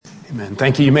Amen.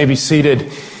 Thank you. You may be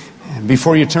seated.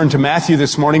 Before you turn to Matthew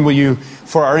this morning, will you,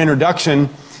 for our introduction,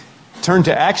 turn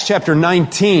to Acts chapter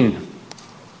 19.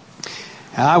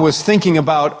 And I was thinking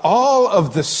about all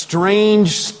of the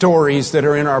strange stories that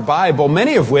are in our Bible,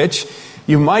 many of which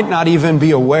you might not even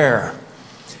be aware.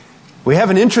 We have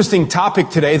an interesting topic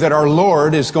today that our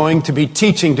Lord is going to be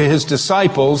teaching to His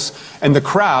disciples and the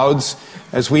crowds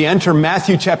as we enter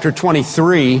Matthew chapter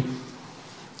 23.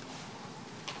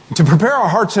 To prepare our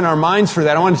hearts and our minds for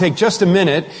that, I want to take just a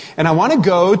minute, and I want to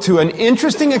go to an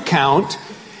interesting account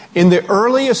in the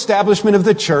early establishment of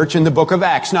the church in the book of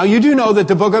Acts. Now, you do know that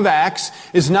the book of Acts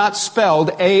is not spelled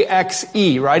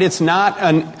A-X-E, right? It's not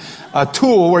a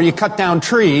tool where you cut down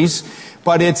trees,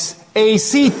 but it's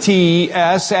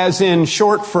A-C-T-S, as in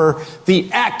short for the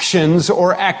actions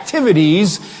or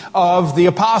activities of the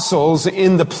apostles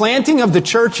in the planting of the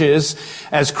churches.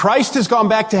 As Christ has gone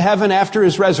back to heaven after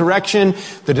His resurrection,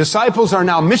 the disciples are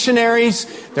now missionaries.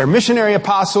 They're missionary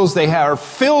apostles. They are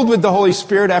filled with the Holy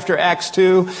Spirit after Acts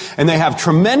 2, and they have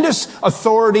tremendous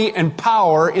authority and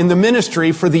power in the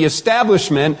ministry for the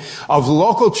establishment of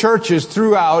local churches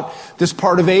throughout this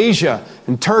part of Asia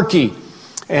and Turkey.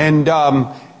 And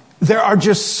there are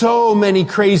just so many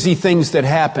crazy things that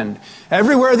happened.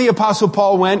 Everywhere the Apostle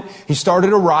Paul went, he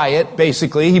started a riot,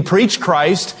 basically. He preached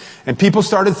Christ, and people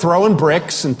started throwing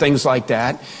bricks and things like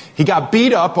that. He got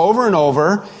beat up over and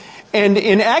over. And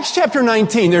in Acts chapter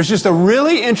 19, there's just a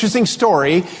really interesting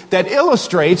story that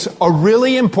illustrates a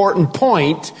really important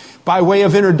point by way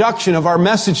of introduction of our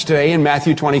message today in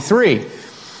Matthew 23.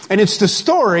 And it's the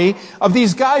story of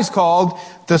these guys called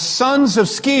the sons of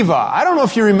Sceva. I don't know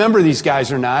if you remember these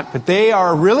guys or not, but they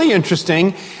are really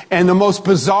interesting. And the most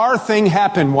bizarre thing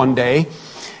happened one day.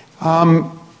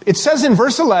 It says in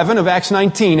verse 11 of Acts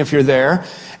 19, if you're there,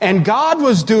 and God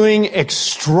was doing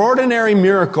extraordinary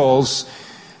miracles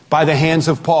by the hands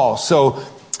of Paul. So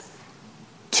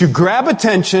to grab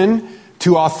attention,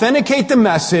 to authenticate the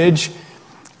message,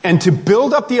 and to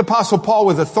build up the Apostle Paul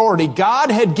with authority,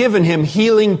 God had given him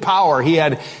healing power. He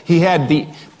had the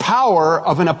power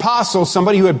of an apostle,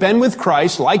 somebody who had been with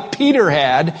Christ, like Peter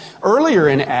had earlier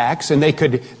in Acts, and they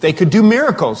could do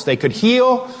miracles. They could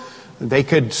heal. They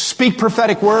could speak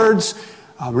prophetic words.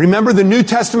 Remember, the New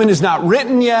Testament is not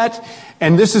written yet,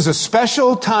 and this is a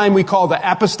special time we call the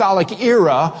apostolic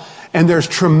era, and there's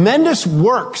tremendous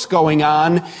works going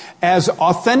on as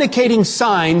authenticating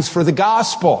signs for the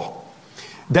gospel,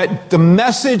 that the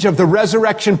message of the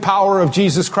resurrection power of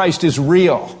Jesus Christ is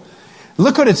real.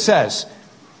 Look what it says.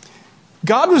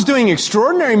 God was doing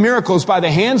extraordinary miracles by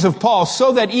the hands of Paul,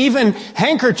 so that even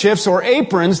handkerchiefs or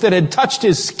aprons that had touched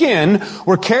his skin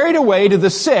were carried away to the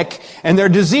sick, and their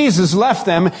diseases left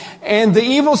them, and the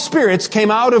evil spirits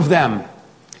came out of them.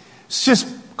 It's just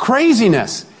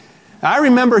craziness. I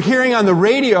remember hearing on the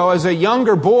radio as a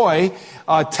younger boy,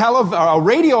 a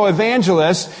radio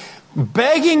evangelist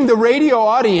begging the radio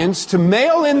audience to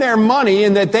mail in their money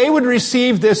and that they would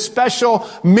receive this special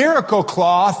miracle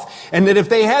cloth, and that if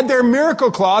they had their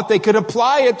miracle cloth, they could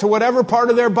apply it to whatever part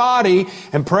of their body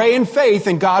and pray in faith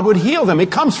and God would heal them.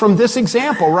 It comes from this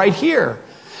example right here.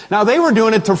 Now, they were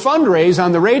doing it to fundraise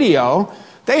on the radio.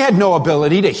 They had no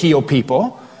ability to heal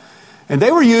people, and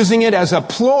they were using it as a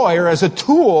ploy or as a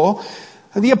tool.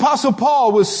 The Apostle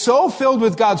Paul was so filled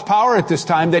with God's power at this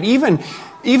time that even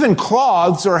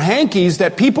cloths or hankies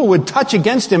that people would touch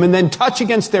against him and then touch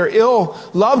against their ill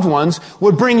loved ones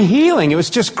would bring healing. It was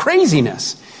just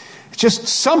craziness. It's just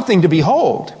something to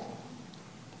behold.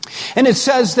 And it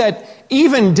says that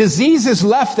even diseases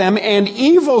left them and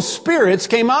evil spirits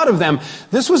came out of them.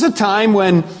 This was a time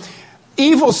when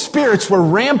evil spirits were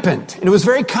rampant, and it was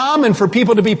very common for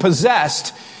people to be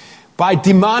possessed by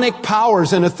demonic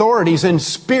powers and authorities and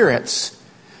spirits.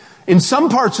 In some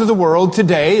parts of the world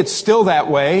today, it's still that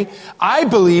way. I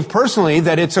believe personally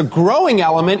that it's a growing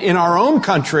element in our own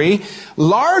country,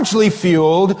 largely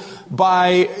fueled by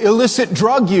illicit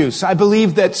drug use. I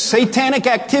believe that satanic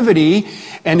activity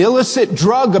and illicit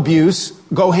drug abuse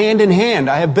go hand in hand.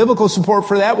 I have biblical support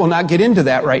for that. We'll not get into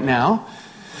that right now.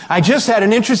 I just had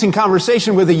an interesting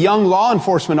conversation with a young law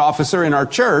enforcement officer in our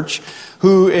church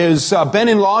who has been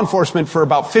in law enforcement for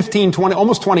about 15, 20,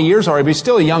 almost 20 years already, but he's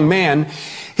still a young man.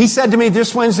 He said to me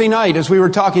this Wednesday night as we were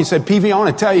talking, he said, PV, I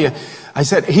want to tell you,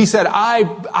 he said,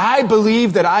 I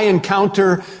believe that I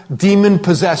encounter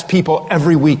demon-possessed people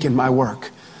every week in my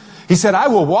work. He said, I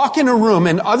will walk in a room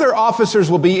and other officers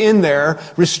will be in there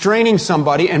restraining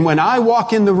somebody, and when I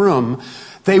walk in the room,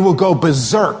 they will go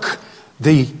berserk.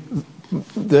 The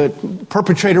the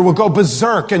perpetrator will go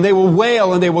berserk and they will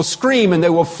wail and they will scream and they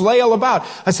will flail about.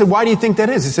 I said, why do you think that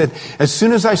is? He said, as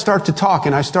soon as I start to talk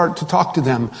and I start to talk to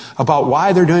them about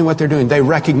why they're doing what they're doing, they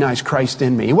recognize Christ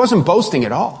in me. He wasn't boasting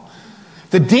at all.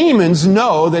 The demons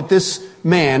know that this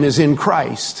man is in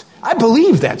Christ. I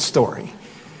believe that story.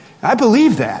 I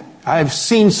believe that. I've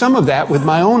seen some of that with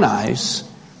my own eyes.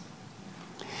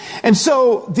 And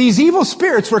so these evil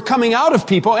spirits were coming out of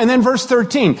people. And then verse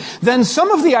 13, then some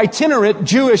of the itinerant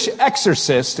Jewish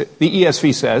exorcists, the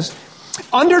ESV says,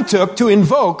 undertook to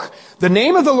invoke the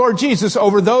name of the Lord Jesus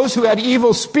over those who had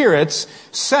evil spirits,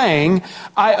 saying,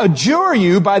 I adjure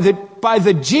you by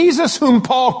the Jesus whom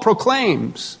Paul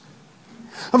proclaims.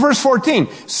 Verse 14,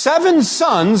 7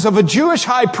 sons of a Jewish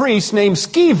high priest named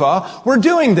Sceva were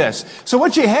doing this. So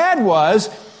what you had was,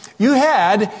 you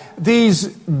had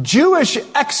these Jewish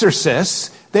exorcists.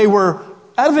 They were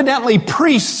evidently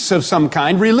priests of some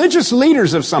kind, religious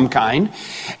leaders of some kind,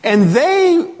 and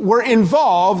they were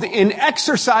involved in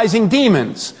exorcising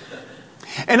demons.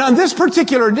 And on this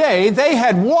particular day, they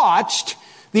had watched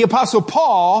the Apostle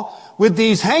Paul with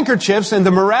these handkerchiefs and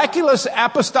the miraculous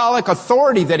apostolic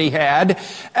authority that he had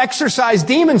exorcise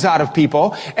demons out of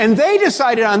people. And they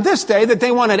decided on this day that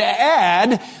they wanted to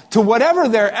add to whatever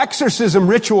their exorcism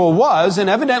ritual was.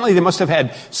 And evidently they must have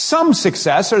had some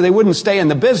success or they wouldn't stay in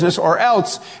the business, or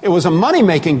else it was a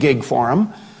money-making gig for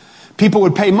them. People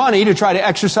would pay money to try to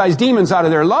exorcise demons out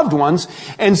of their loved ones.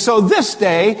 And so this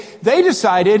day, they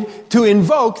decided to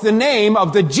invoke the name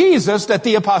of the Jesus that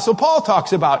the Apostle Paul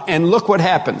talks about. And look what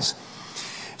happens.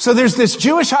 So there's this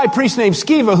Jewish high priest named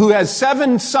Sceva who has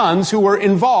 7 sons who were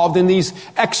involved in these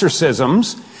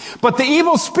exorcisms. But the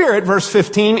evil spirit, verse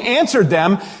 15, answered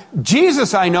them,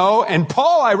 Jesus I know, and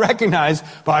Paul I recognize,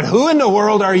 but who in the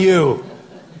world are you?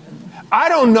 I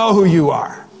don't know who you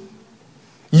are.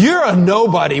 You're a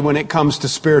nobody when it comes to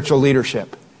spiritual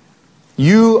leadership.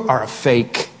 You are a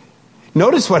fake.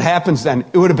 Notice what happens then.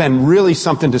 It would have been really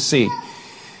something to see.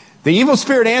 The evil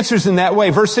spirit answers in that way.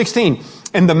 Verse 16,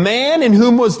 and the man in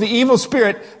whom was the evil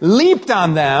spirit leaped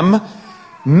on them,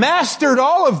 mastered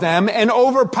all of them, and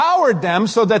overpowered them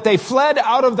so that they fled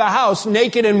out of the house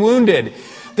naked and wounded.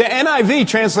 The NIV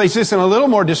translates this in a little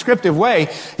more descriptive way.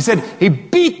 He said, he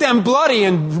beat them bloody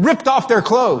and ripped off their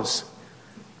clothes.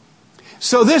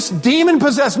 So this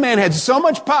demon-possessed man had so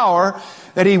much power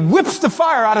that he whips the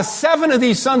fire out of 7 of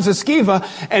these sons of Sceva.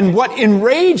 And what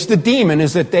enraged the demon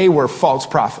is that they were false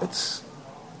prophets.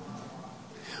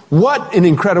 What an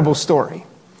incredible story.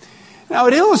 Now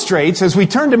it illustrates, as we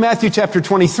turn to Matthew chapter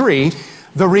 23,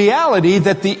 the reality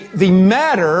that the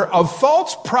matter of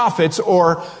false prophets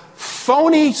or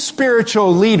phony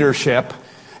spiritual leadership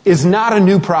is not a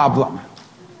new problem.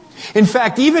 In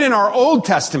fact, even in our Old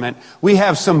Testament, we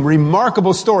have some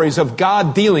remarkable stories of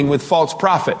God dealing with false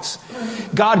prophets.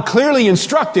 God clearly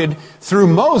instructed through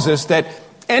Moses that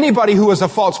anybody who was a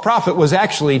false prophet was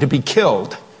actually to be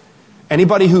killed.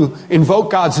 Anybody who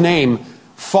invoked God's name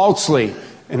falsely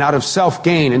and out of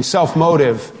self-gain and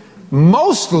self-motive.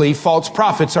 Mostly false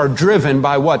prophets are driven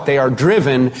by what? They are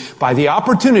driven by the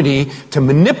opportunity to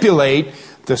manipulate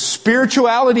the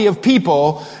spirituality of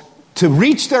people to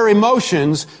reach their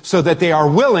emotions so that they are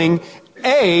willing,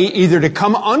 A, either to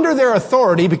come under their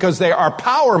authority because they are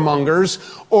power mongers,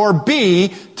 or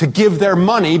B, to give their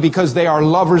money because they are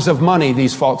lovers of money,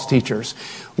 these false teachers.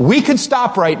 We could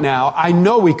stop right now. I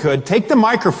know we could. Take the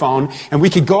microphone and we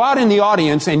could go out in the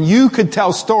audience and you could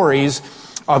tell stories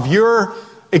of your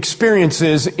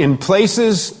experiences in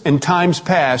places and times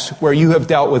past where you have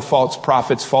dealt with false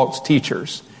prophets, false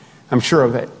teachers. I'm sure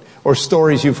of it. Or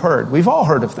stories you've heard. We've all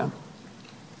heard of them.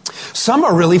 Some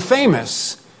are really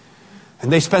famous.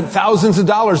 And they spent thousands of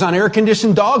dollars on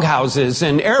air-conditioned dog houses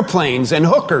and airplanes and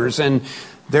hookers, and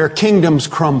their kingdoms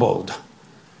crumbled.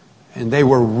 And they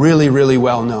were really, really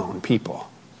well-known people.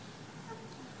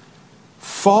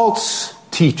 False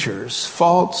teachers,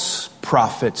 false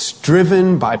prophets,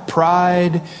 driven by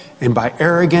pride and by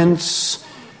arrogance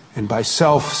and by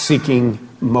self-seeking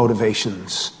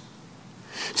motivations.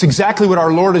 It's exactly what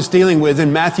our Lord is dealing with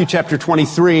in Matthew chapter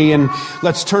 23. And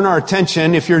let's turn our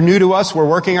attention. If you're new to us, we're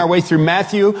working our way through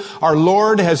Matthew. Our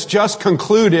Lord has just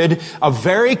concluded a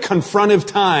very confrontive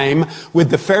time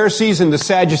with the Pharisees and the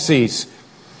Sadducees.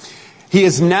 He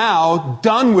is now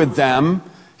done with them.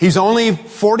 He's only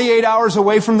 48 hours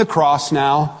away from the cross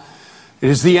now. It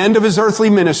is the end of his earthly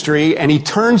ministry, and he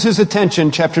turns his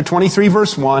attention, chapter 23,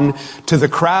 verse 1, to the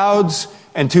crowds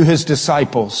and to his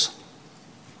disciples.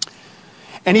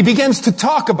 And he begins to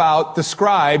talk about the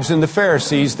scribes and the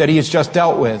Pharisees that he has just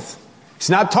dealt with. He's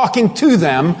not talking to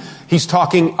them. He's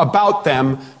talking about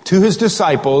them to his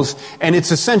disciples, and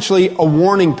it's essentially a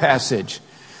warning passage.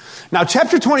 Now,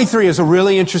 chapter 23 is a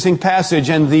really interesting passage,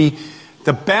 and the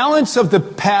balance of the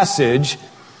passage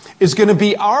is going to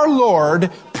be our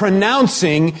Lord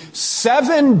pronouncing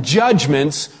 7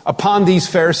 judgments upon these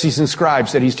Pharisees and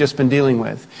scribes that he's just been dealing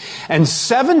with. And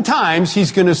 7 times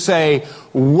he's going to say,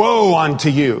 woe unto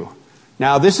you.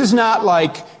 Now, this is not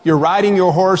like you're riding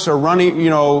your horse or running,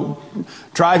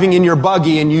 driving in your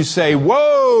buggy and you say,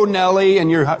 whoa, Nelly,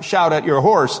 and you shout at your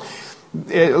horse.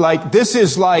 This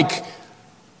is like,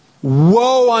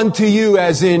 woe unto you,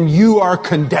 as in you are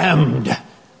condemned.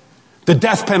 The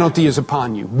death penalty is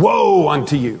upon you. Woe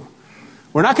unto you.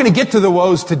 We're not going to get to the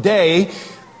woes today.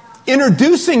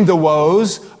 Introducing the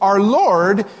woes, our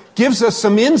Lord gives us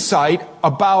some insight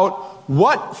about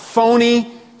what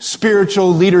phony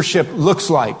spiritual leadership looks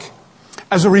like.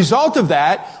 As a result of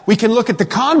that, we can look at the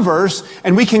converse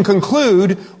and we can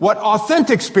conclude what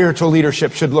authentic spiritual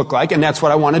leadership should look like. And that's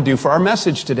what I want to do for our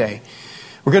message today.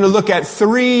 We're going to look at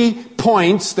 3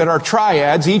 points that are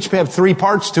triads. Each have 3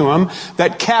 parts to them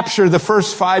that capture the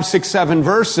first 5, 6, 7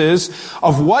 verses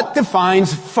of what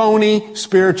defines phony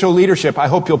spiritual leadership. I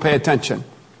hope you'll pay attention.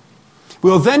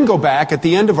 We'll then go back at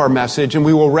the end of our message and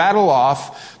we will rattle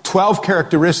off 12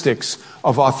 characteristics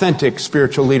of authentic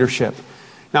spiritual leadership.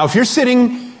 Now, if you're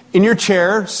sitting in your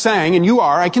chair saying, and you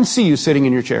are, I can see you sitting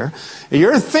in your chair,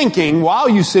 you're thinking while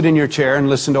you sit in your chair and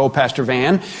listen to old Pastor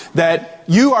Van that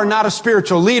you are not a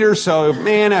spiritual leader, so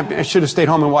man, I should have stayed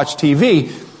home and watched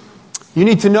TV. You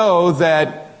need to know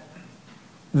that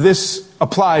this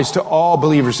applies to all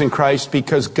believers in Christ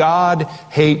because God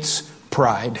hates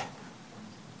pride.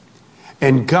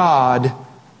 And God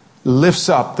lifts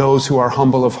up those who are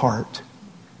humble of heart.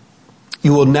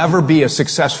 You will never be a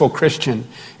successful Christian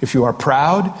if you are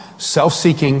proud,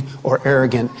 self-seeking, or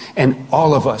arrogant. And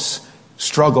all of us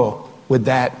struggle with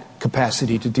that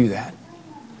capacity to do that.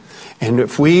 And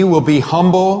if we will be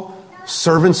humble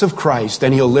servants of Christ,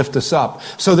 then he'll lift us up.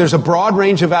 So there's a broad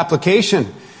range of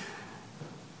application.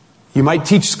 You might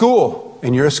teach school,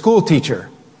 and you're a school teacher.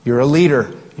 You're a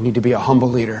leader. You need to be a humble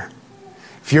leader.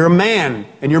 If you're a man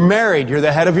and you're married, you're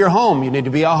the head of your home. You need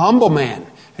to be a humble man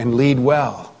and lead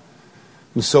well.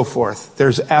 And so forth.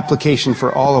 There's application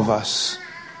for all of us.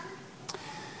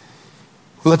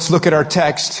 Let's look at our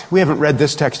text. We haven't read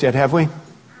this text yet, have we?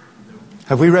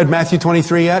 Have we read Matthew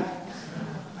 23 yet?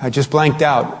 I just blanked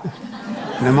out.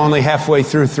 And I'm only halfway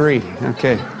through 3.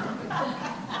 Okay.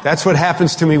 That's what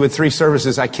happens to me with 3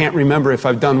 services. I can't remember if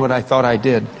I've done what I thought I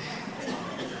did.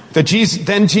 Then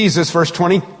Jesus,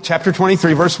 chapter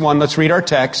 23, verse 1, let's read our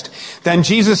text. Then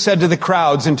Jesus said to the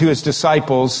crowds and to his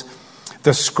disciples,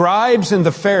 the scribes and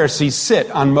the Pharisees sit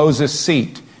on Moses'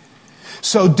 seat.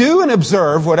 So do and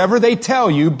observe whatever they tell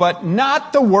you, but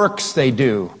not the works they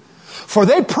do. For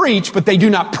they preach, but they do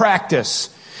not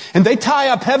practice. And they tie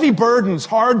up heavy burdens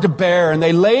hard to bear, and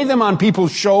they lay them on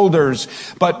people's shoulders,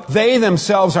 but they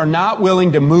themselves are not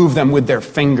willing to move them with their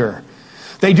finger.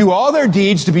 They do all their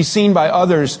deeds to be seen by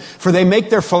others, for they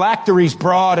make their phylacteries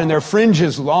broad and their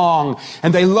fringes long,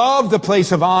 and they love the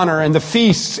place of honor and the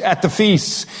feasts at the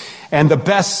feasts, and the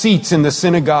best seats in the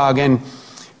synagogue, and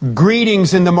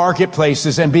greetings in the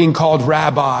marketplaces, and being called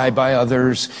rabbi by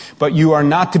others. But you are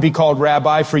not to be called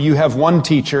rabbi, for you have one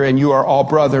teacher, and you are all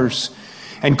brothers.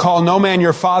 And call no man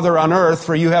your father on earth,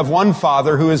 for you have one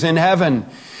Father who is in heaven.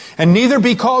 And neither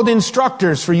be called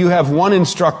instructors, for you have one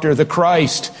instructor, the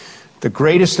Christ. The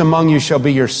greatest among you shall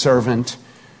be your servant.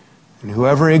 And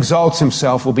whoever exalts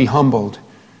himself will be humbled,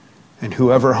 and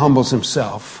whoever humbles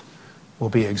himself will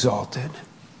be exalted.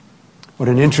 What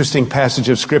an interesting passage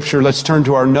of Scripture. Let's turn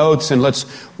to our notes and let's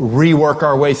rework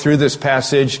our way through this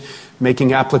passage,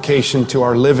 making application to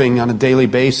our living on a daily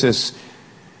basis.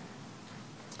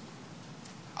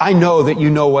 I know that you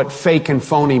know what fake and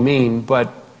phony mean,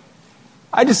 but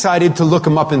I decided to look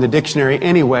them up in the dictionary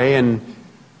anyway, and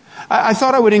I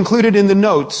thought I would include it in the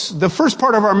notes. The first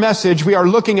part of our message, we are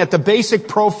looking at the basic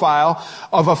profile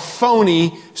of a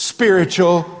phony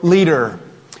spiritual leader.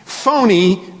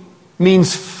 Phony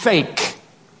means fake.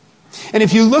 And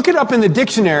if you look it up in the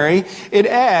dictionary, it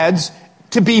adds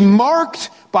to be marked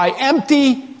by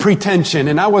empty pretension.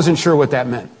 And I wasn't sure what that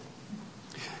meant.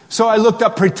 So I looked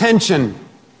up pretension.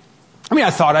 I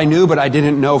thought I knew, but I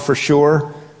didn't know for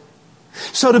sure.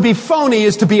 So to be phony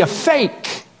is to be a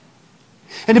fake.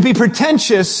 And to be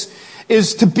pretentious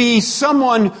is to be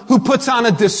someone who puts on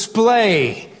a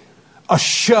display, a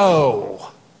show.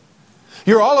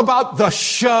 You're all about the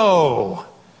show.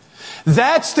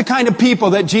 That's the kind of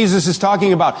people that Jesus is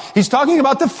talking about. He's talking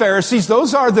about the Pharisees.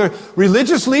 Those are the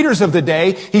religious leaders of the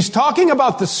day. He's talking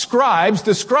about the scribes.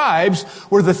 The scribes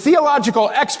were the theological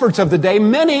experts of the day.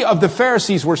 Many of the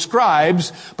Pharisees were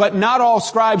scribes, but not all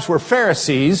scribes were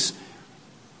Pharisees.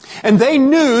 And they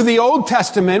knew the Old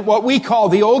Testament, what we call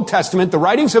the Old Testament, the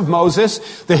writings of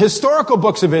Moses, the historical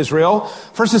books of Israel,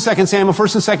 1st and 2nd Samuel,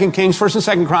 1st and 2nd Kings, 1st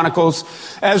and 2nd Chronicles,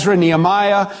 Ezra,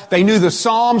 Nehemiah. They knew the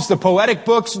Psalms, the poetic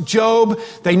books, Job.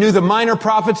 They knew the minor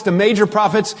prophets, the major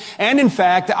prophets. And in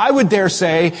fact, I would dare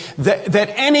say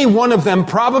that any one of them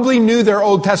probably knew their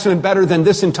Old Testament better than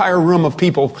this entire room of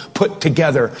people put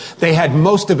together. They had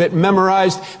most of it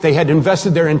memorized. They had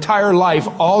invested their entire life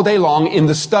all day long in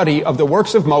the study of the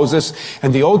works of Moses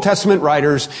and the Old Testament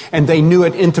writers, and they knew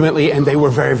it intimately, and they were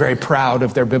very, very proud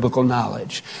of their biblical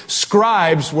knowledge.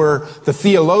 Scribes were the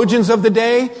theologians of the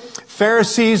day.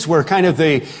 Pharisees were kind of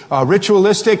the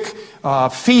ritualistic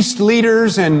feast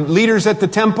leaders and leaders at the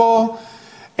temple,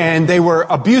 and they were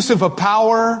abusive of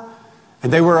power,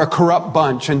 and they were a corrupt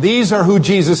bunch. And these are who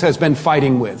Jesus has been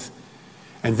fighting with.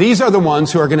 And these are the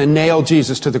ones who are going to nail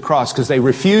Jesus to the cross because they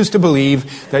refused to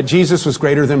believe that Jesus was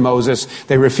greater than Moses.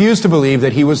 They refused to believe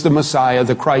that he was the Messiah,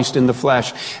 the Christ in the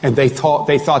flesh. And they thought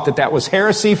that was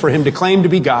heresy for him to claim to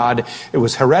be God. It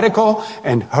was heretical,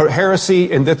 and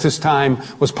heresy in this time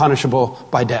was punishable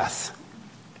by death.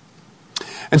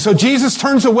 And so Jesus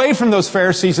turns away from those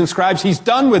Pharisees and scribes. He's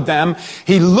done with them.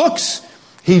 He looks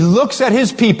at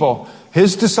his people,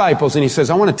 his disciples, and he says,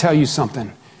 I want to tell you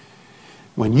something.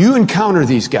 When you encounter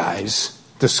these guys,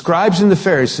 the scribes and the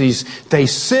Pharisees, they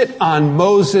sit on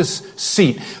Moses'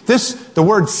 seat. The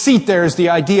word seat there is the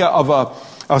idea of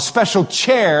a special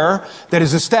chair that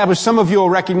is established. Some of you will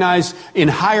recognize in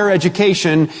higher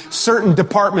education, certain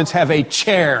departments have a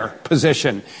chair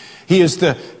position. He is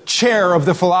the chair of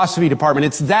the philosophy department.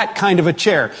 It's that kind of a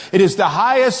chair. It is the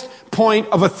highest point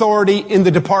of authority in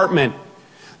the department.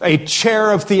 A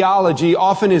chair of theology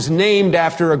often is named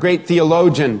after a great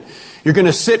theologian. You're going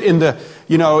to sit in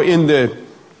the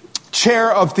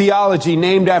chair of theology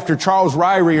named after Charles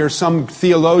Ryrie or some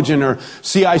theologian or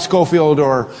C.I. Scofield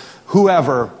or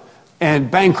whoever,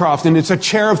 and Bancroft, and it's a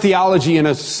chair of theology in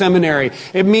a seminary.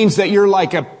 It means that you're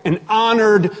like an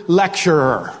honored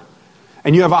lecturer,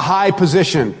 and you have a high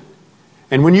position.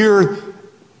 And when you're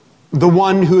the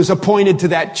one who is appointed to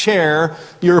that chair,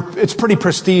 it's pretty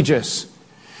prestigious.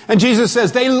 And Jesus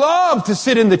says they love to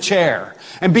sit in the chair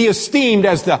and be esteemed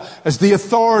as the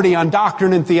authority on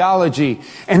doctrine and theology.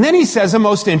 And then he says a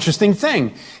most interesting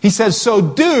thing. He says, so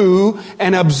do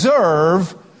and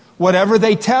observe whatever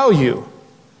they tell you.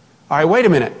 All right, wait a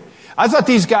minute. I thought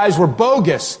these guys were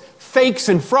bogus, fakes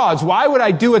and frauds. Why would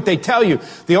I do what they tell you?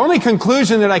 The only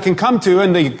conclusion that I can come to,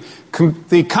 and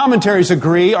the commentaries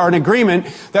are in agreement,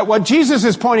 that what Jesus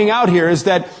is pointing out here is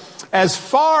that as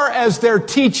far as their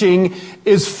teaching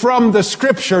is from the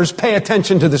Scriptures, pay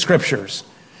attention to the Scriptures.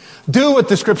 Do what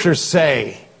the Scriptures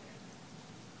say.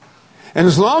 And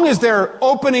as long as they're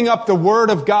opening up the Word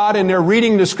of God and they're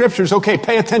reading the Scriptures, okay,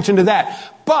 pay attention to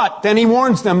that. But then he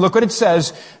warns them, look what it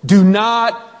says, do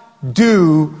not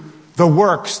do the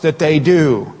works that they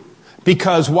do.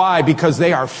 Because why? Because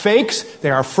they are fakes,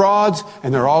 they are frauds,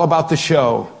 and they're all about the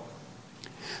show.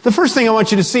 The first thing I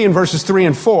want you to see in verses 3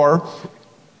 and 4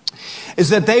 is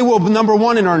that they will, number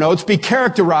one in our notes, be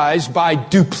characterized by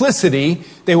duplicity.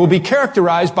 They will be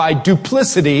characterized by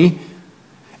duplicity,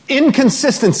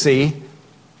 inconsistency,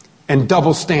 and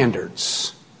double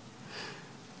standards.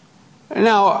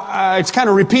 Now, it's kind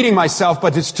of repeating myself,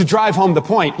 but it's to drive home the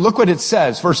point. Look what it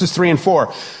says, verses 3 and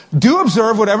 4. Do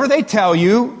observe whatever they tell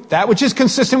you, that which is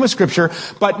consistent with Scripture,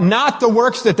 but not the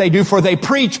works that they do, for they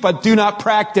preach, but do not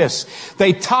practice.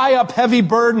 They tie up heavy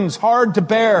burdens, hard to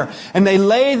bear, and they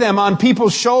lay them on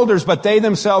people's shoulders, but they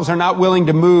themselves are not willing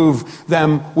to move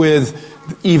them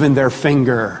with even their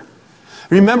finger.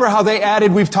 Remember how they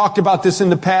added, we've talked about this in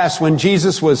the past, when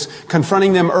Jesus was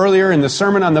confronting them earlier in the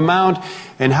Sermon on the Mount,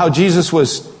 and how Jesus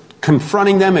was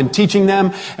confronting them and teaching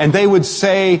them, and they would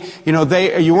say,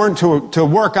 you weren't to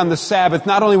work on the Sabbath.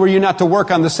 Not only were you not to work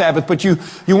on the Sabbath, but you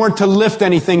weren't to lift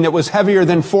anything that was heavier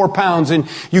than 4 pounds, and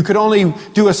you could only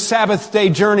do a Sabbath day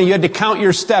journey. You had to count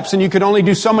your steps, and you could only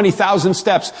do so many thousand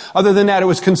steps. Other than that, it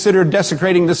was considered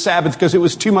desecrating the Sabbath because it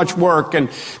was too much work, and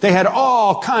they had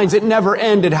all kinds. It never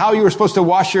ended. How you were supposed to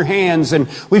wash your hands, and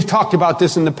we've talked about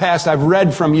this in the past. I've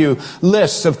read from you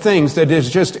lists of things that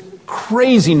is just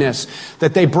craziness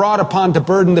that they brought upon to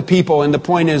burden the people. And the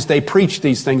point is, they preached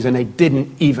these things and they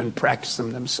didn't even practice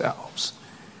them themselves.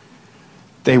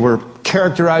 They were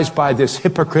characterized by this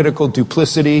hypocritical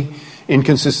duplicity.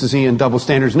 inconsistency and double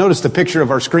standards. Notice the picture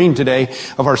of our screen today,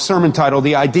 of our sermon title.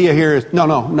 The idea here is,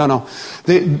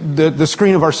 the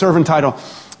screen of our sermon title.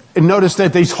 And notice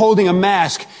that he's holding a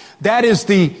mask. That is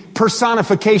the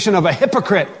personification of a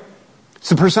hypocrite. It's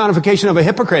the personification of a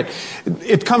hypocrite.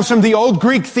 It comes from the old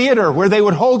Greek theater where they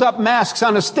would hold up masks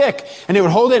on a stick and they would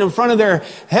hold it in front of their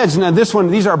heads. Now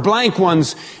these are blank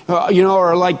ones,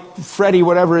 or like Freddie,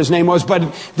 whatever his name was, but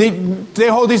they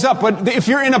hold these up. But if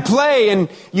you're in a play and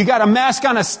you got a mask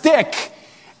on a stick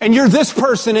and you're this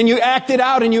person and you act it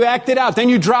out and you act it out, then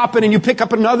you drop it and you pick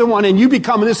up another one and you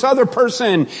become this other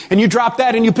person and you drop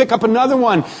that and you pick up another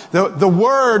one. The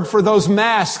word for those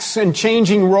masks and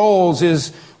changing roles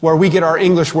is where we get our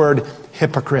English word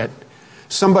hypocrite.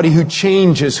 Somebody who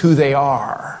changes who they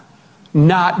are,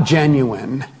 not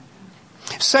genuine.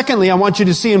 Secondly, I want you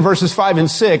to see in verses 5 and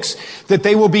 6 that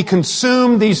they will be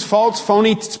consumed, these false,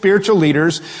 phony spiritual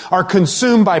leaders are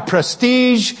consumed by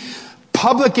prestige,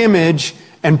 public image,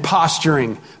 and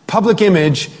posturing. Public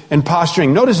image and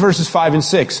posturing. Notice verses 5 and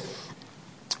 6.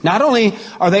 Not only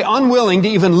are they unwilling to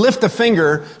even lift a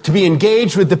finger to be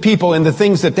engaged with the people in the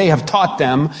things that they have taught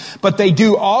them, but they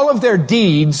do all of their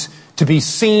deeds to be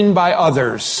seen by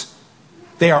others.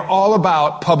 They are all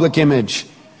about public image.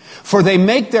 For they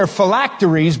make their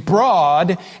phylacteries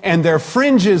broad and their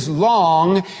fringes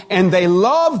long, and they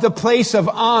love the place of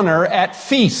honor at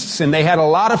feasts. And they had a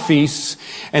lot of feasts,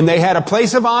 and they had a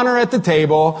place of honor at the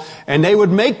table, and they would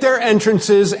make their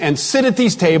entrances and sit at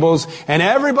these tables, and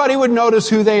everybody would notice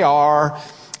who they are.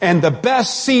 And the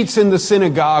best seats in the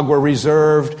synagogue were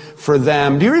reserved for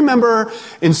them. Do you remember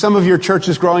in some of your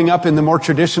churches growing up in the more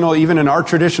traditional, even in our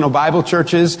traditional Bible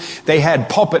churches, they had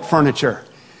pulpit furniture?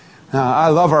 I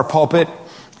love our pulpit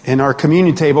and our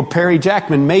communion table. Perry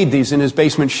Jackman made these in his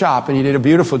basement shop, and he did a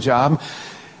beautiful job.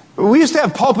 We used to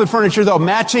have pulpit furniture, though,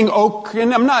 matching oak,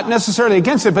 and I'm not necessarily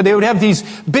against it, but they would have these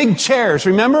big chairs.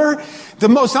 Remember? The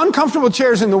most uncomfortable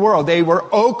chairs in the world. They were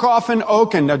often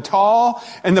oak, and they're tall,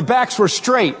 and the backs were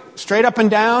straight up and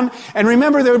down. And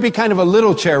remember, there would be kind of a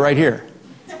little chair right here.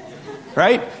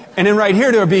 Right? And then right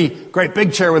here, there would be a great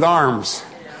big chair with arms.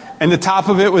 And the top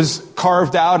of it was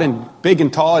carved out and big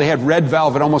and tall. It had red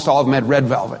velvet. Almost all of them had red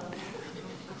velvet.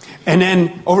 And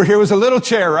then over here was a little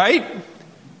chair, right?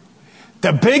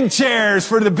 The big chairs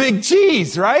for the big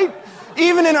cheese, right?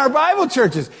 Even in our Bible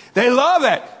churches, they love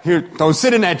it. Here, don't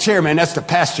sit in that chair, man. That's the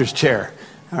pastor's chair.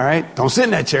 All right? Don't sit in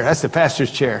that chair. That's the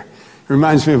pastor's chair. It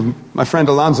reminds me of my friend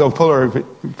Alonzo Puller.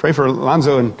 Pray for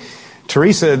Alonzo and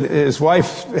Teresa. His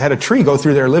wife had a tree go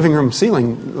through their living room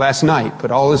ceiling last night, but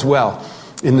all is well.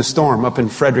 In the storm up in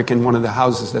Frederick in one of the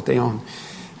houses that they own.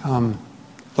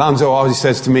 Lonzo always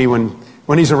says to me when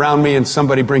he's around me and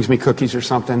somebody brings me cookies or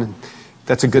something, and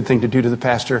that's a good thing to do to the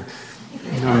pastor.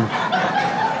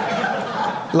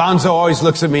 Lonzo always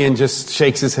looks at me and just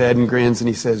shakes his head and grins and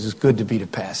he says, it's good to be the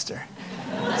pastor.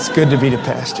 It's good to be the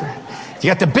pastor.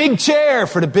 You got the big chair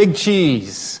for the big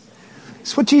cheese.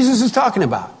 That's what Jesus is talking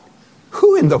about.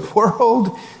 Who in the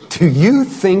world do you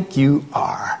think you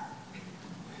are?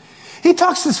 He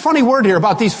talks this funny word here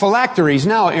about these phylacteries.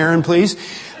 Now, Aaron, please.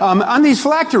 On these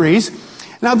phylacteries.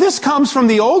 Now, this comes from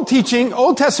the Old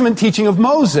Testament teaching of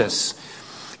Moses.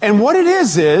 And what it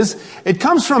is it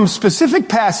comes from specific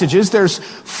passages. There's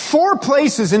 4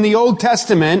 places in the Old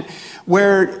Testament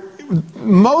where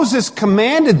Moses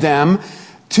commanded them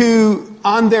to,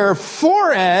 on their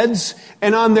foreheads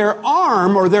and on their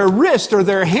arm or their wrist or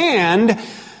their hand,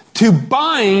 to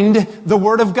bind the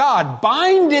Word of God.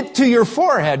 Bind it to your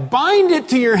forehead. Bind it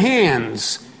to your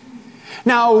hands.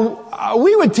 Now,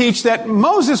 we would teach that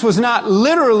Moses was not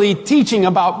literally teaching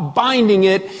about binding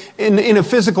it in a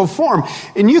physical form.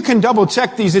 And you can double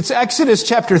check these. It's Exodus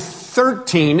chapter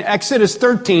 13. Exodus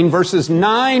 13 verses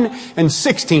 9 and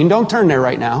 16. Don't turn there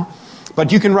right now,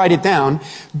 but you can write it down.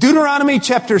 Deuteronomy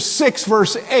chapter 6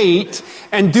 verse 8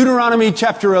 and Deuteronomy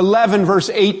chapter 11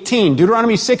 verse 18.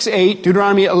 Deuteronomy 6:8,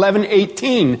 Deuteronomy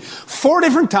 11:18. 4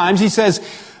 different times he says,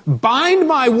 bind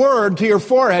my word to your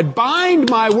forehead, bind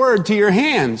my word to your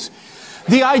hands.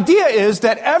 The idea is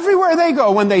that everywhere they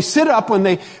go, when they sit up, when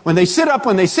they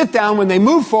sit down, when they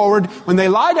move forward, when they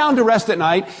lie down to rest at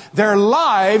night, their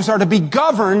lives are to be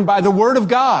governed by the Word of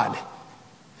God.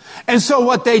 And so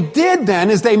what they did then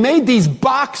is they made these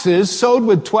boxes sewed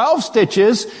with 12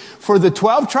 stitches for the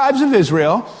 12 tribes of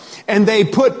Israel, and they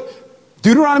put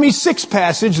Deuteronomy 6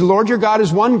 passage, the Lord your God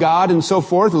is one God, and so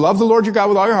forth. Love the Lord your God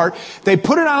with all your heart. They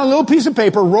put it on a little piece of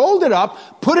paper, rolled it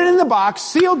up, put it in the box,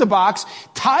 sealed the box,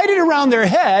 tied it around their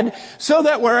head so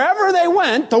that wherever they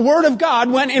went, the Word of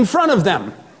God went in front of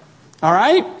them. All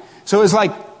right? So it was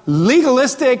like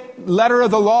legalistic letter of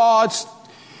the law.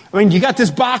 I mean, you got this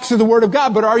box of the Word of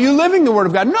God, but are you living the Word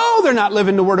of God? No, they're not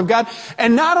living the Word of God.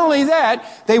 And not only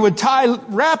that, they would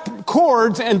wrap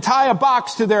cords and tie a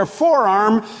box to their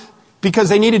forearm because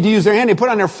they needed to use their hand. They put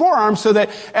on their forearm so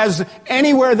that as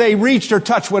anywhere they reached or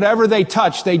touched, whatever they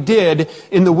touched, they did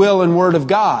in the will and Word of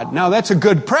God. Now, that's a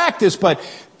good practice, but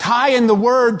tying the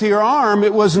Word to your arm,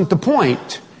 it wasn't the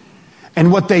point.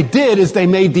 And what they did is they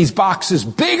made these boxes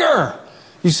bigger.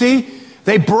 You see?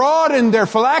 They broadened their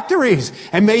phylacteries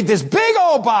and made this big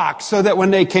old box so that when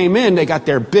they came in, they got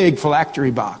their big phylactery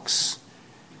box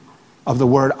of the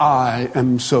word, I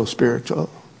am so spiritual.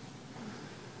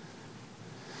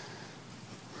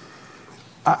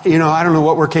 I don't know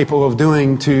what we're capable of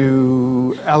doing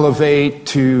to elevate,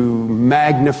 to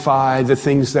magnify the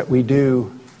things that we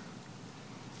do.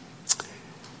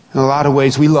 In a lot of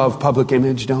ways, we love public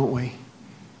image, don't we?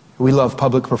 We love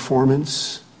public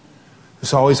performance.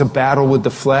 There's always a battle with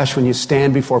the flesh when you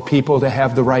stand before people to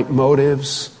have the right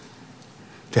motives,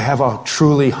 to have a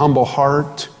truly humble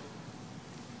heart.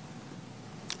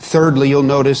 Thirdly, you'll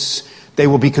notice they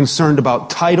will be concerned about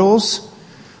titles,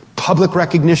 public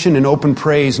recognition, and open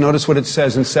praise. Notice what it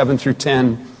says in 7 through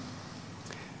 10.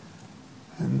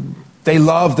 They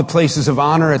love the places of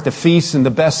honor at the feasts and the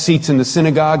best seats in the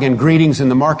synagogue and greetings in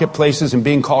the marketplaces and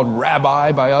being called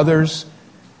rabbi by others.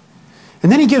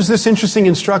 And then he gives this interesting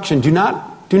instruction. Do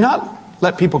not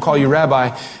let people call you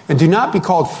rabbi, and do not be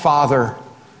called father.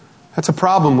 That's a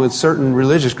problem with certain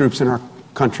religious groups in our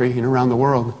country and around the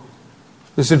world.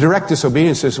 There's a direct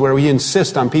disobedience where we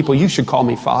insist on people, you should call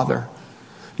me father.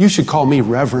 You should call me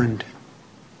reverend.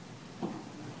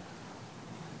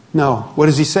 No, what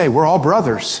does he say? We're all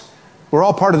brothers. We're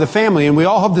all part of the family, and we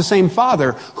all have the same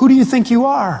father. Who do you think you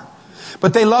are?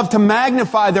 But they love to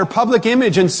magnify their public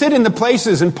image and sit in the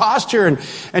places and posture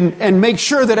and make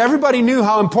sure that everybody knew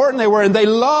how important they were. And they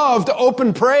loved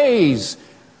open praise.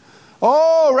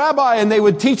 Oh, Rabbi. And they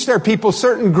would teach their people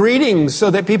certain greetings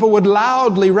so that people would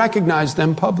loudly recognize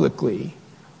them publicly.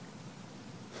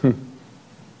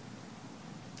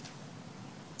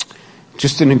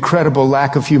 Just an incredible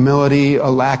lack of humility, a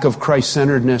lack of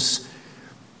Christ-centeredness.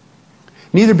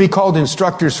 Neither be called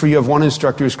instructors, for you have one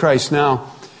instructor, who's Christ.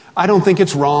 Now, I don't think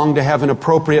it's wrong to have an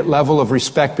appropriate level of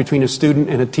respect between a student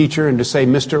and a teacher and to say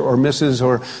Mr. or Mrs.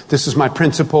 or this is my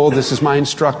principal, this is my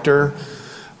instructor.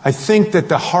 I think that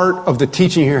the heart of the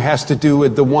teaching here has to do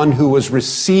with the one who was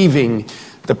receiving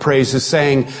the praises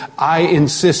saying, I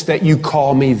insist that you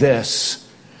call me this.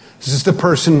 This is the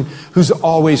person who's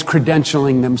always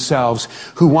credentialing themselves,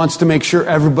 who wants to make sure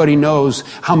everybody knows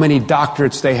how many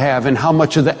doctorates they have and how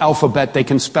much of the alphabet they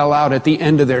can spell out at the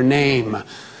end of their name.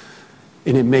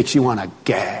 And it makes you want to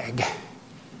gag.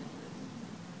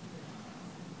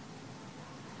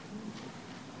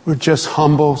 We're just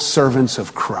humble servants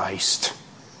of Christ.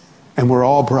 And we're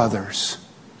all brothers.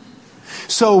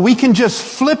 So we can just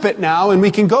flip it now and we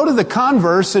can go to the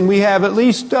converse and we have at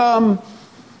least, depends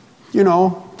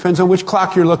on which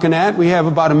clock you're looking at. We have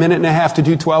about a minute and a half to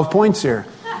do 12 points here.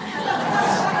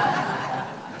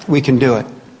 We can do it.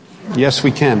 Yes, we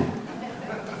can.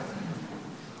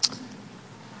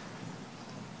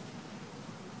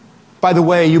 By the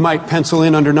way, you might pencil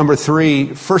in under number 3,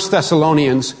 1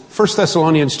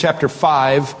 Thessalonians chapter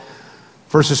 5,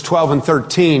 verses 12 and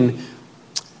 13.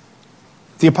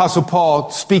 The Apostle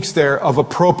Paul speaks there of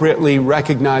appropriately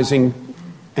recognizing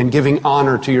and giving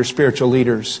honor to your spiritual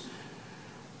leaders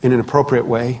in an appropriate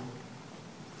way.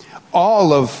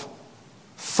 All of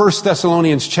 1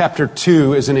 Thessalonians chapter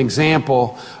 2 is an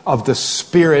example of the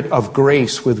spirit of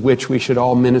grace with which we should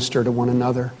all minister to one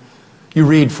another. You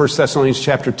read 1 Thessalonians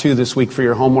chapter 2 this week for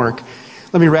your homework.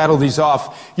 Let me rattle these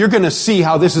off. You're going to see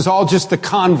how this is all just the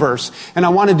converse. And I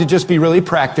wanted to just be really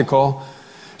practical.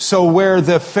 So where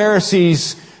the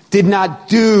Pharisees did not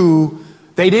do,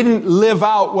 they didn't live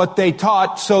out what they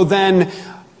taught. So then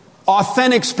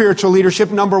authentic spiritual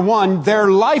leadership, number 1,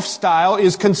 their lifestyle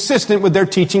is consistent with their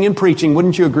teaching and preaching.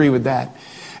 Wouldn't you agree with that?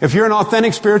 If you're an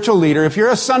authentic spiritual leader, if you're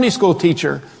a Sunday school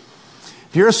teacher,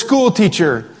 if you're a school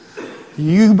teacher,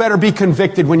 you better be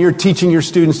convicted when you're teaching your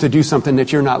students to do something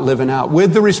that you're not living out.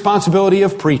 With the responsibility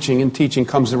of preaching and teaching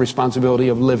comes the responsibility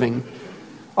of living.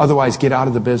 Otherwise, get out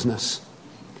of the business.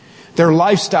 Their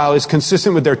lifestyle is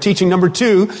consistent with their teaching. Number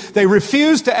 2, they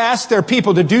refuse to ask their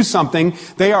people to do something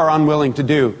they are unwilling to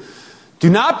do. Do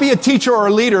not be a teacher or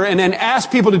a leader and then ask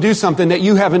people to do something that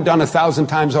you haven't done 1,000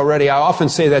 times already. I often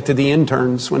say that to the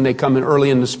interns when they come in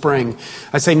early in the spring.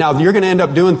 I say, now you're going to end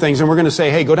up doing things and we're going to say,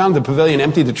 hey, go down to the pavilion,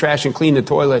 empty the trash and clean the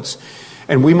toilets.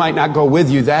 And we might not go with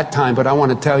you that time, but I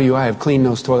want to tell you I have cleaned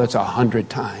those toilets 100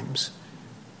 times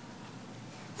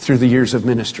through the years of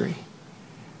ministry.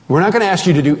 We're not going to ask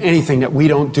you to do anything that we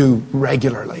don't do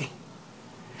regularly.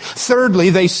 Thirdly,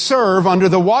 they serve under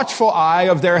the watchful eye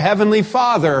of their heavenly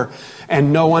Father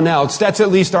and no one else. That's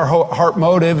at least our heart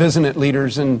motive, isn't it,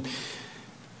 leaders and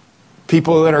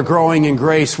people that are growing in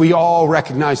grace? We all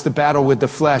recognize the battle with the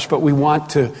flesh, but we want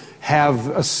to have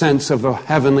a sense of a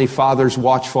heavenly Father's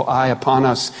watchful eye upon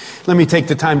us. Let me take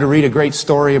the time to read a great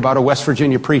story about a West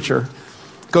Virginia preacher.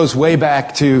 It goes way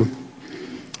back to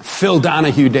Phil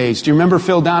Donahue days. Do you remember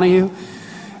Phil Donahue?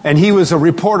 And he was a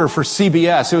reporter for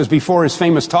CBS. It was before his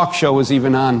famous talk show was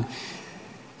even on.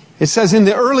 It says, in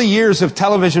the early years of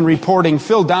television reporting,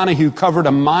 Phil Donahue covered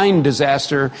a mine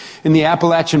disaster in the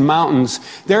Appalachian Mountains.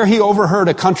 There he overheard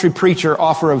a country preacher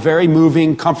offer a very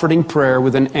moving, comforting prayer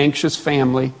with an anxious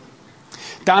family.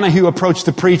 Donahue approached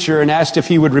the preacher and asked if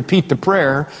he would repeat the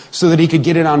prayer so that he could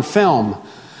get it on film.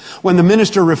 When the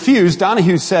minister refused,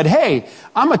 Donahue said, "Hey,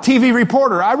 I'm a TV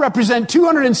reporter. I represent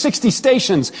 260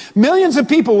 stations. Millions of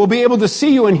people will be able to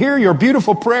see you and hear your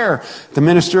beautiful prayer." The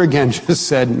minister again just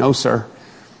said, "No, sir."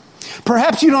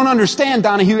 "Perhaps you don't understand,"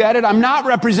 Donahue added. "I'm not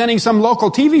representing some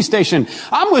local TV station.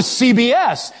 I'm with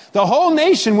CBS. The whole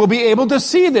nation will be able to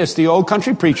see this." The old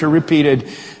country preacher repeated,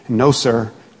 "No, sir,"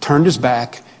 turned his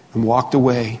back and walked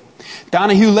away.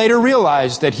 Donahue later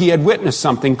realized that he had witnessed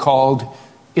something called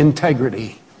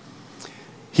integrity.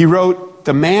 He wrote,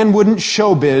 "The man wouldn't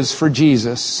showbiz for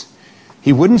Jesus.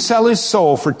 He wouldn't sell his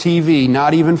soul for TV,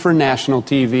 not even for national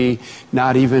TV,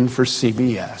 not even for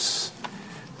CBS."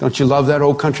 Don't you love that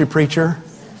old country preacher?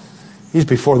 He's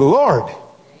before the Lord. I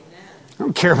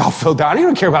don't care about Phil Donahue. I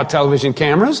don't care about television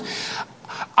cameras.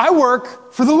 I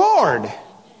work for the Lord.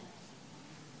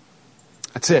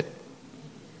 That's it.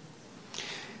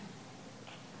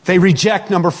 They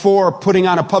reject, number 4, putting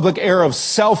on a public air of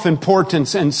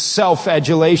self-importance and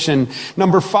self-adulation.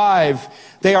 Number 5,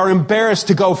 they are embarrassed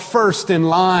to go first in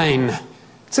line.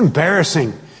 It's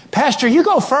embarrassing. "Pastor, you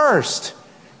go first."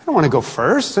 I don't want to go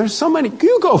first. There's so many.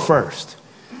 You go first.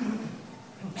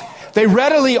 They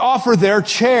readily offer their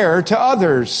chair to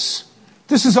others.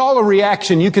 This is all a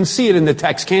reaction. You can see it in the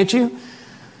text, can't you?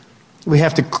 We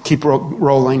have to keep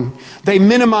rolling. They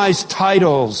minimize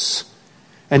titles.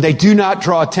 And they do not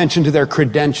draw attention to their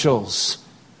credentials.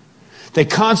 They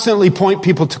constantly point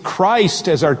people to Christ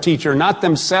as our teacher, not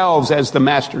themselves as the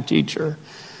master teacher.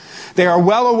 They are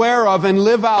well aware of and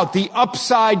live out the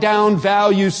upside-down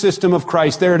value system of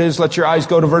Christ. There it is. Let your eyes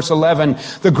go to verse 11.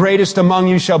 "The greatest among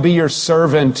you shall be your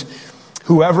servant.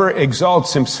 Whoever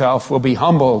exalts himself will be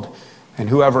humbled, and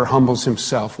whoever humbles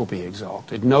himself will be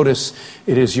exalted." Notice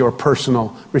it is your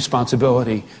personal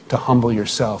responsibility to humble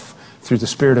yourself through the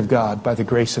Spirit of God, by the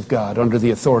grace of God, under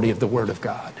the authority of the Word of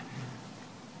God.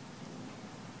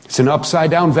 It's an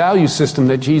upside-down value system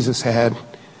that Jesus had.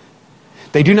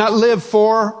 They do not live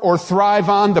for or thrive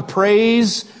on the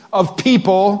praise of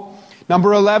people.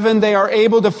 Number 11, they are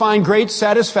able to find great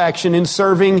satisfaction in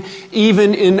serving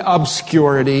even in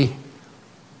obscurity.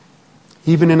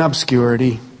 Even in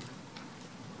obscurity.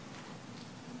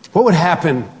 What would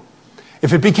happen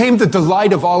if it became the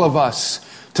delight of all of us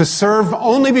to serve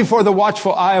only before the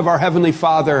watchful eye of our Heavenly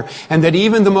Father, and that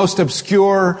even the most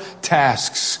obscure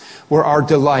tasks were our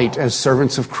delight as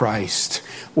servants of Christ?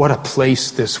 What a place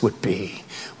this would be.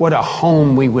 What a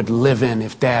home we would live in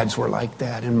if dads were like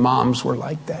that and moms were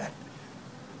like that.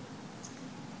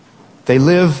 They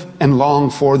live and long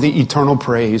for the eternal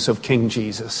praise of King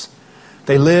Jesus.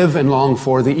 They live and long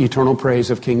for the eternal praise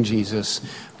of King Jesus.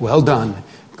 Well done,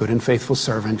 good and faithful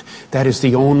servant. That is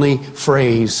the only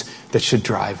phrase that should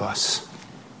drive us.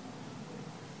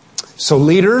 So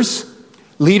leaders,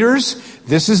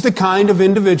 this is the kind of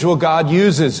individual God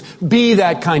uses. Be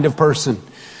that kind of person.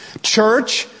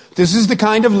 Church, this is the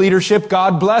kind of leadership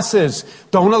God blesses.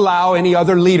 Don't allow any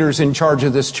other leaders in charge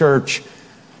of this church.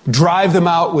 Drive them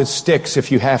out with sticks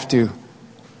if you have to.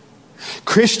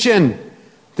 Christian,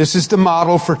 this is the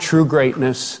model for true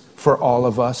greatness for all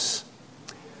of us.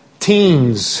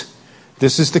 Teens,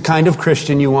 this is the kind of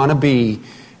Christian you want to be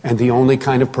and the only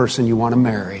kind of person you want to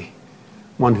marry.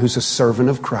 One who's a servant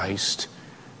of Christ,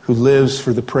 who lives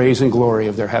for the praise and glory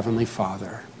of their Heavenly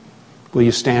Father. Will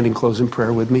you stand and close in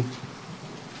prayer with me?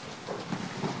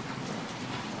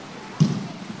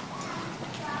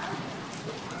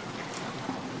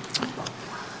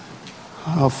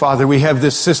 Oh, Father, we have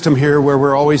this system here where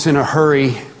we're always in a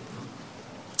hurry.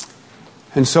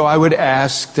 And so I would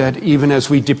ask that even as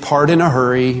we depart in a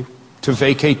hurry to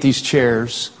vacate these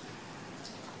chairs,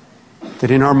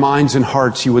 that in our minds and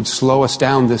hearts you would slow us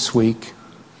down this week.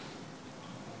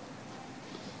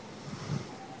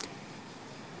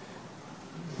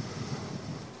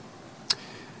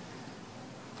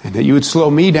 And that you would slow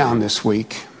me down this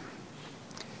week.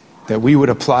 that we would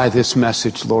apply this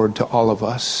message, Lord, to all of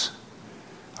us.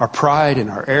 Our pride and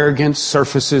our arrogance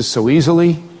surfaces so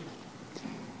easily,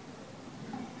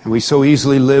 and we so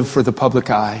easily live for the public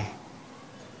eye.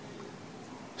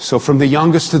 So from the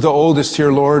youngest to the oldest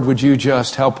here, Lord, would you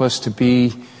just help us to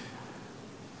be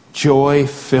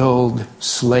joy-filled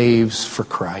slaves for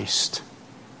Christ,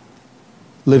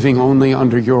 living only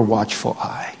under your watchful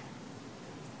eye.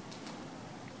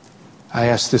 I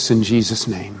ask this in Jesus'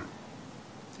 name.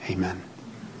 Amen.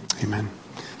 Amen.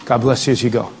 God bless you as you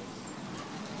go.